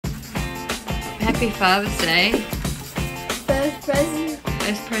Happy Father's Day. First present.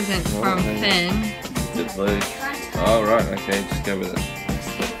 First present from Finn. Good Luke. Oh right, okay, just go with it.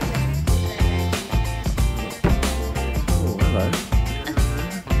 Oh, hello.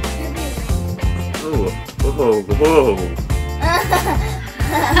 Oh, whoa, whoa.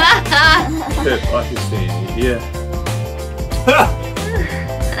 Pip, I can see you. Yeah.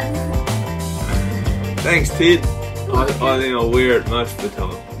 Thanks, Tid. I think I'll wear it most of the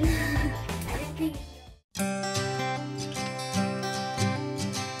time.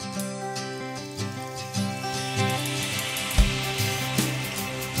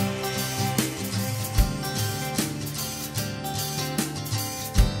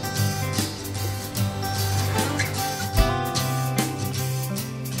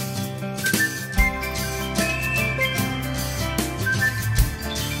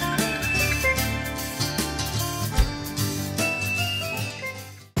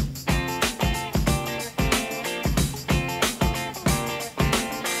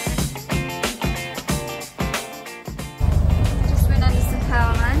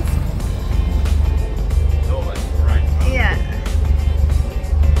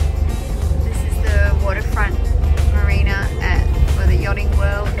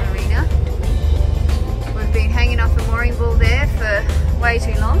 Way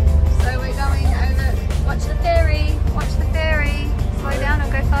too long, so we're going over. Watch the ferry, watch the ferry. Slow down or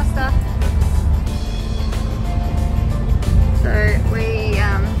go faster. So we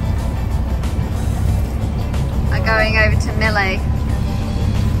are going over to Mele.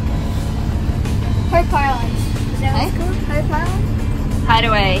 Hope Island. Is that what it's called? Hope Island?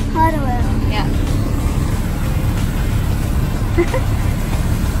 Hideaway. Hideaway. Yeah.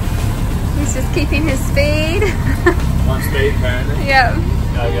 He's just keeping his speed. On speed, apparently. Yeah.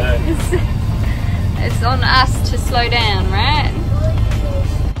 Go. It's on us to slow down, right?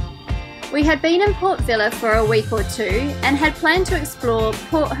 We had been in Port Vila for a week or two and had planned to explore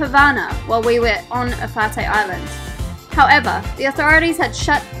Port Havana while we were on Efate Island. However, the authorities had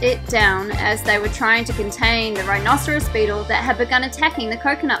shut it down as they were trying to contain the rhinoceros beetle that had begun attacking the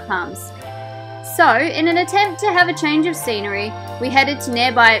coconut palms. So, in an attempt to have a change of scenery, we headed to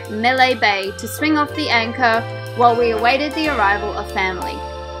nearby Mele Bay to swing off the anchor while we awaited the arrival of family.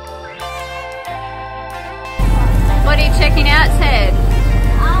 What are you checking out, Ted?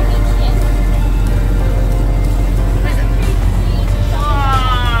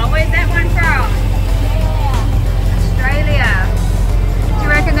 Oh, where's that one from? Australia. Do you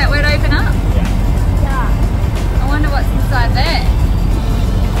reckon that would open up? Yeah. I wonder what's inside there.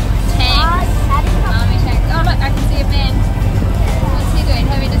 Tanks. Army tanks. Oh look, I can see a man. What's he doing?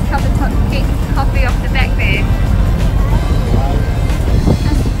 Having his cup of coffee off the back there.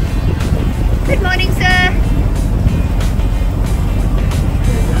 Good morning, sir.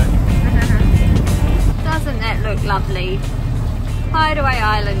 Doesn't that look lovely? Hideaway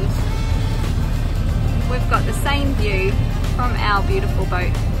Island. We've got the same view from our beautiful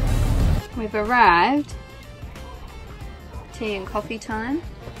boat. We've arrived. Tea and coffee time.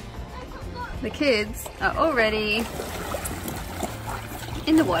 The kids are already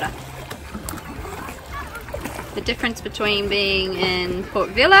in the water. The difference between being in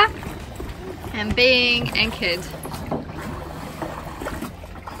Port Vila and being anchored.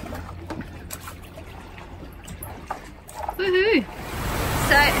 Woohoo!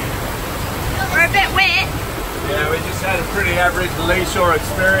 So, we're a bit wet. Yeah, we just had a pretty average lee shore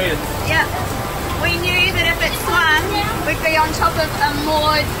experience. Yep. We knew that if it swung, we'd be on top of a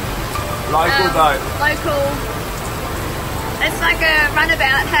moored Local boat. Local. It's like a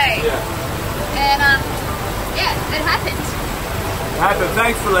runabout, hey? Yeah. And yeah, it happened. It happened,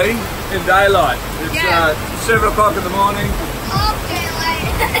 thankfully, in daylight. It's 7 o'clock in the morning. Okay,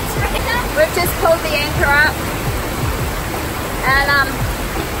 late. We've just pulled the anchor up. And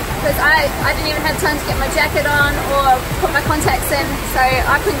because I didn't even have time to get my jacket on or put my contacts in, so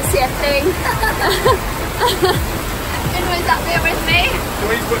I couldn't see a thing. Finn was up there with me. Can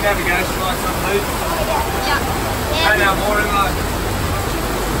we put navigation lights on, please? Yeah. And our mooring light.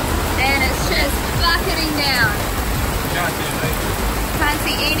 And it's just bucketing down. Can't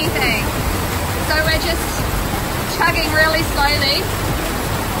see anything. So we're just chugging really slowly.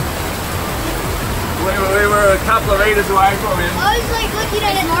 We were a couple of meters away from him. I was like looking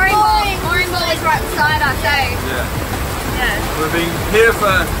at it. Mooring ball is right beside us, eh? Yeah. Yeah. We've been here for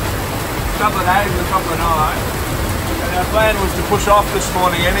a couple of days, a couple of nights. And our plan was to push off this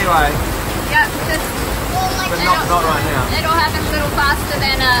morning anyway. Yeah, just But not right now. It'll happen a little faster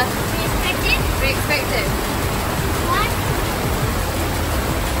than we expected.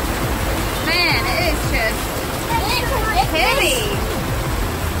 Man, it is just heavy.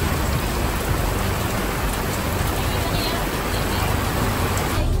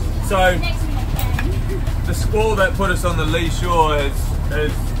 So the squall that put us on the lee shore is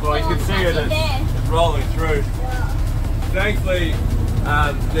well, you can see it, it's rolling through. Thankfully,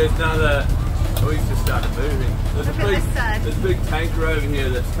 there's another. Oh, he's just started moving. There's a big tanker over here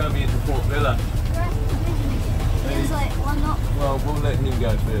that's coming into Port Vila. Well, we'll let him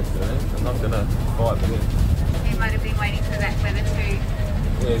go first, I think. I'm not going to fight with him. He might have been waiting for that weather too.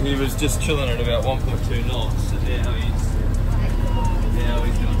 Yeah, he was just chilling at about 1.2 knots, and now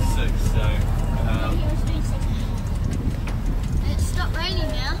he's doing 6. So It's stopped raining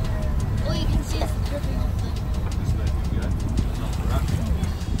now. All you can see is the dripping off them. just let him go. Not the rush.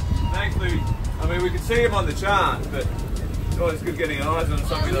 Thankfully, I mean, we could see him on the chart, but it's always good getting eyes on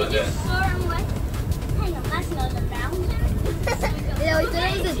something like that. Hang on, that's not a mountain. Yeah, we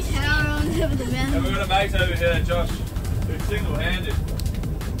thought it was a tower on top of the mountain. And we've got a mate over here, Josh, who's single-handed.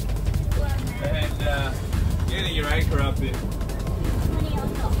 And getting your anchor up in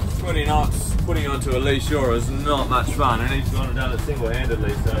 20 knots, putting onto a lee shore is not much fun, and he's gone and done it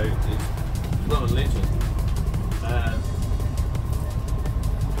single-handedly, so it's not a legend.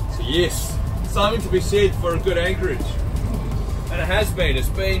 So yes, something to be said for a good anchorage, and it has been. It's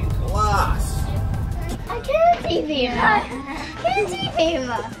been class. I can't see Vila. Can't see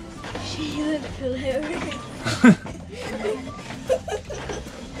Vila. She looks hilarious.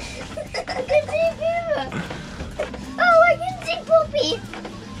 I can see Vila. Oh, I can see Poppy.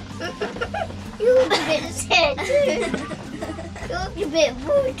 You look a bit sad too. You look a bit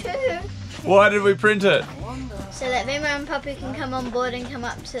bored too. Why did we print it? So that Vima and Poppy can come on board and come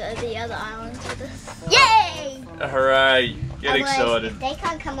up to the other islands with us. Yay! Hooray! Get Otherwise, excited. if they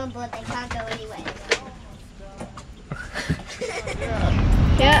can't come on board, they can't go anywhere.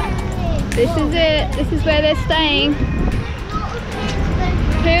 Yeah, this is it. This is where they're staying.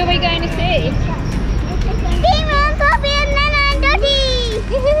 Who are we going to see? Vima, Poppy, and Nana and Dottie!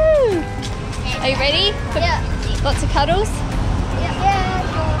 Woohoo! Are you ready? Yeah. Lots of cuddles? Yeah,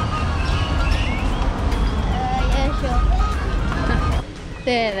 sure.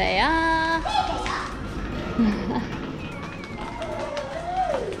 There they are.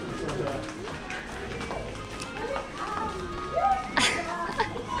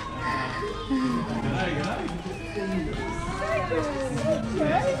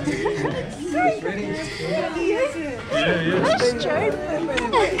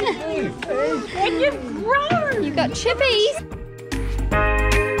 You've got chippies.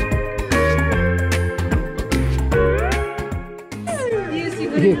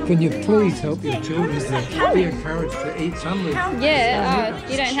 Can you please help your children to be encouraged to eat something? Yeah, oh,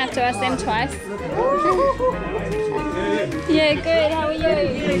 you don't have to ask them twice. Yeah, good. How are you?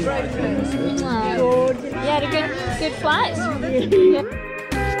 Oh, you had a good flight? Yeah.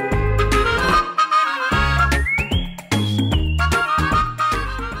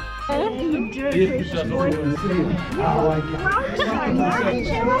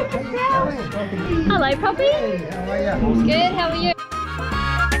 Hello, Poppy. Good. How are you?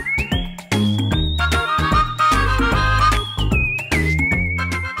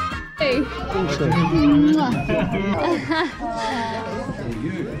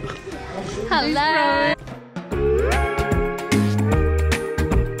 Hello.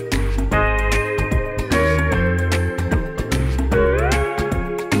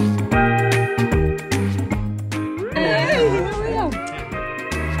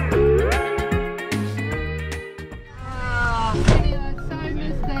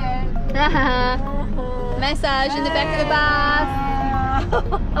 Massage in the back of the bath.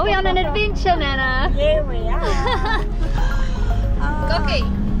 Are we on an adventure, Nana? Yeah, we are. Goki,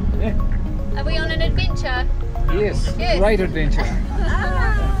 are we on an adventure? Yes, Yes. great adventure.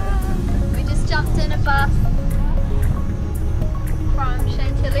 We just jumped in a bus from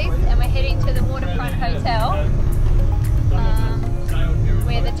Chantilly's and we're heading to the waterfront hotel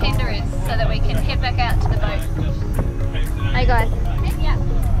where the tender is so that we can head back out to the boat. Hey guys. Yeah.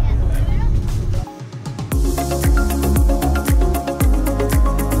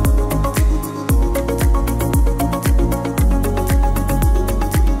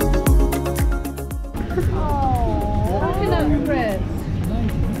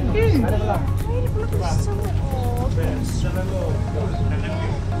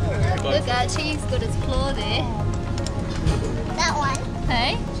 Look, Archie's got his claw there. That one.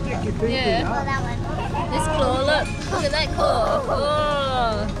 Hey? Yeah. Oh, that one. This claw, look. Look at that claw.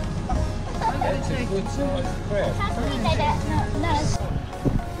 Oh. That's a good sized crab. How can we say that? No.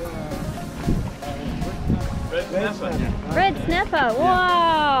 Red snapper.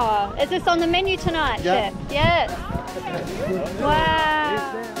 Wow. Is this on the menu tonight, Chef? Yes. Wow.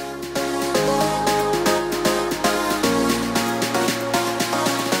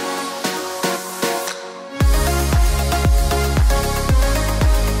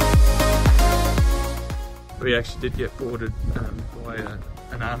 actually did get boarded by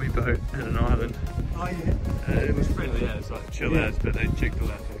an army boat at an island. Oh yeah. It was friendly as, like chill as, but they checked all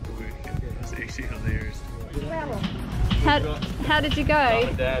our paperwork and it was actually hilarious to watch. How did you go? Mum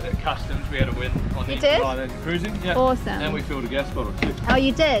and Dad at customs, we had a win on the island cruising. Yeah. Awesome. And we filled a gas bottle too. Oh,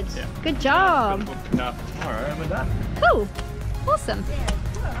 you did? Yeah. Good job. Enough for tomorrow and we're done. Cool. Awesome.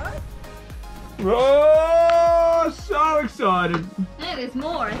 Oh, so excited. Yeah, there's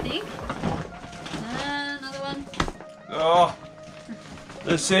more, I think. Another one. Oh,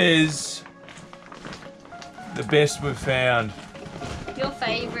 this is the best we've found. Your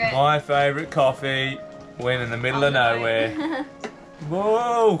favourite. My favourite coffee went in the middle of nowhere.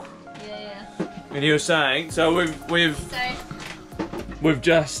 Whoa! Yeah. And you were saying, so we've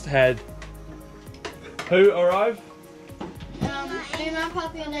just had who arrive? My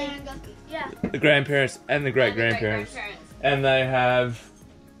puppy and yeah. The grandparents and the great-grandparents. And they have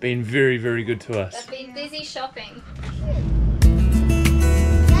been very, very good to us. They've been busy shopping.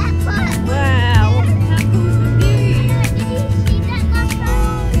 That's what. Wow. How cool is the view? Did you see that mushroom?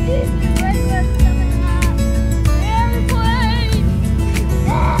 The rainbow's coming up. Airplane!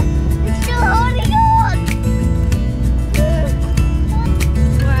 It's still holding on.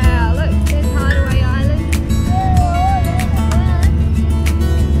 Wow, look, there's Hideaway Island.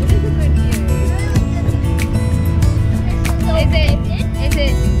 It is a good view. Is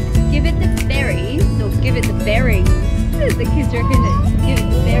it give it the berries or give it the bearings? The kids reckon it's give it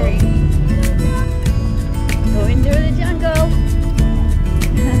the bearings. Going through the jungle.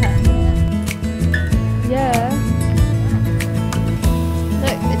 Yeah.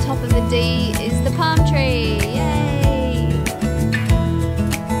 Look, the top of the D is the palm tree. Yay!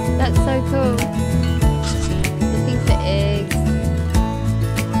 That's so cool. Looking for eggs.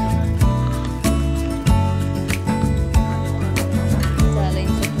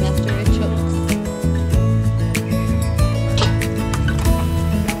 Darlene's looking after her chooks.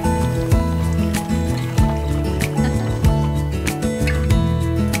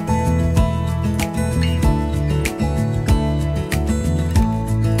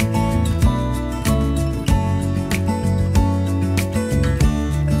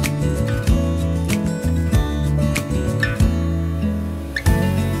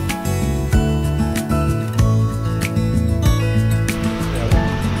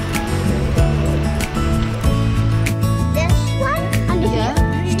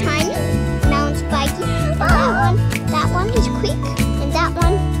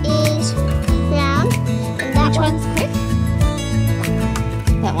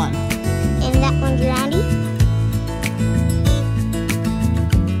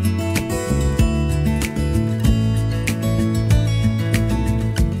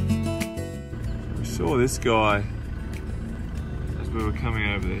 This guy, as we were coming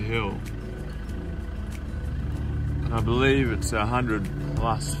over the hill, and I believe it's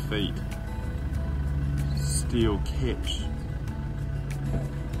 100+ feet steel ketch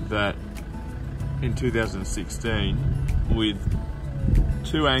that in 2016, with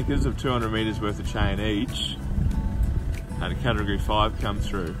 2 anchors of 200 meters worth of chain each, had a category 5 come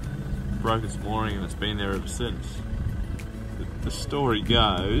through, broke its mooring, and it's been there ever since. The story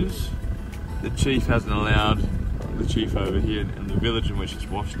goes, the chief hasn't allowed, the chief over here in the village in which it's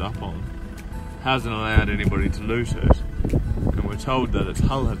washed up on, hasn't allowed anybody to loot it. And we're told that its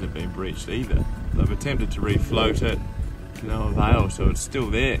hull hasn't been breached either. They've attempted to refloat it, to no avail, so it's still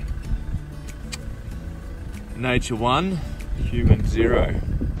there. Nature 1, human 0.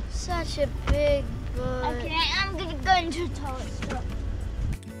 Such a big bird. Okay, I'm gonna go into the toilet. Stop.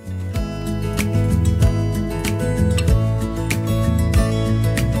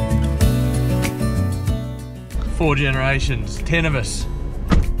 4 generations, 10 of us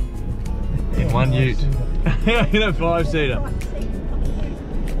in one ute. In a 5-seater.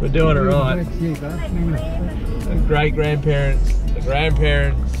 We're doing it right. The great-grandparents, the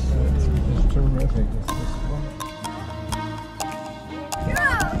grandparents. It's terrific.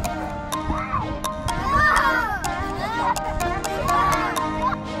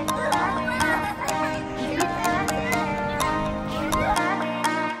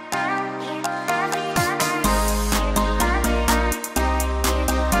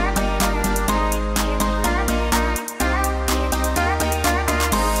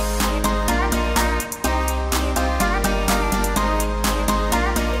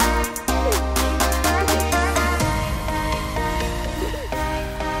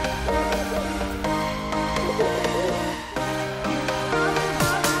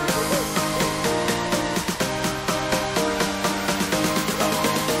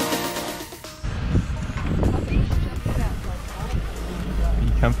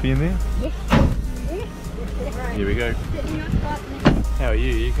 Comfy in there? Yes. Here we go. How are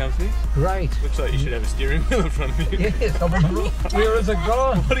you? You comfy? Great. Looks like you should have a steering wheel in front of you. Yes, I'm on the wrong. Where is it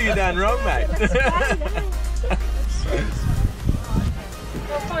gone? What have you done wrong, mate?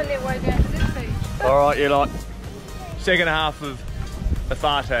 We'll find their way down to this beach. Alright, you're like second half of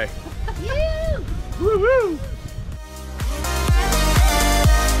Efate. Woo woo!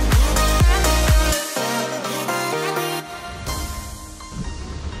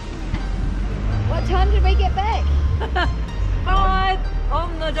 What time did we get back? 5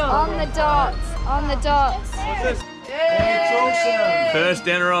 on the dot. On the dot. On the dot. First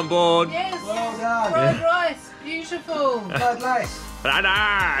dinner on board. Yes. Well done. Fried rice. Beautiful. Fried lace. Fried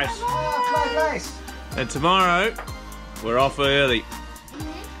rice. Fried lace. And tomorrow, we're off early.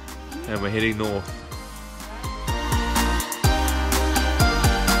 And we're heading north.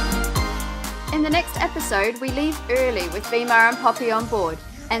 In the next episode, we leave early with Vima and Poppy on board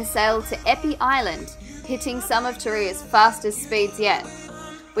and sail to Epi Island, hitting some of Turia's fastest speeds yet.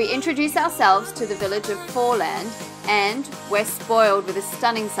 We introduce ourselves to the village of Foreland, and we're spoiled with a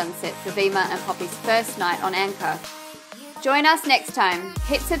stunning sunset for Vima and Poppy's first night on anchor. Join us next time,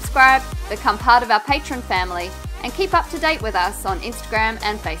 hit subscribe, become part of our Patreon family, and keep up to date with us on Instagram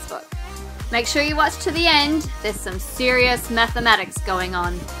and Facebook. Make sure you watch to the end, there's some serious mathematics going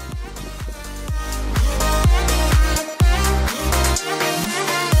on.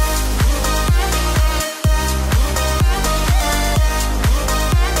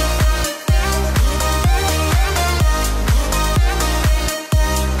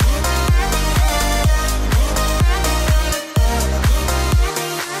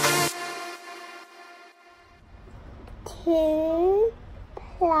 Two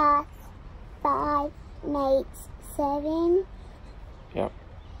plus 5 makes 7. Yep.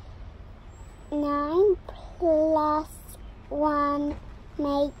 9 plus 1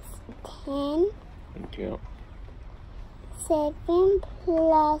 makes 10. Thank you. 7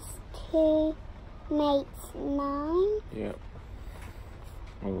 plus 2 makes 9. Yep.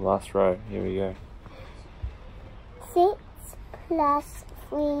 On the last row, here we go. 6 plus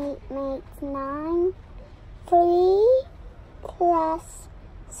 3 makes 9. 3 plus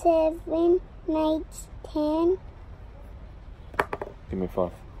 7 makes 10. Give me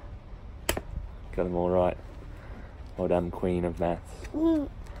 5. Got them all right. Well done, Queen of Maths.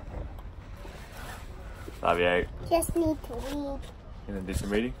 Love you. Just need to read. Gonna do some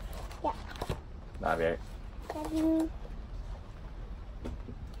reading? Yeah. Love you. Love you.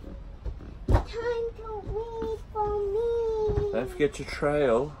 Time to read for me. Don't forget your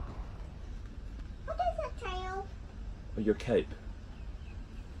trail. What is a trail? Or your cape.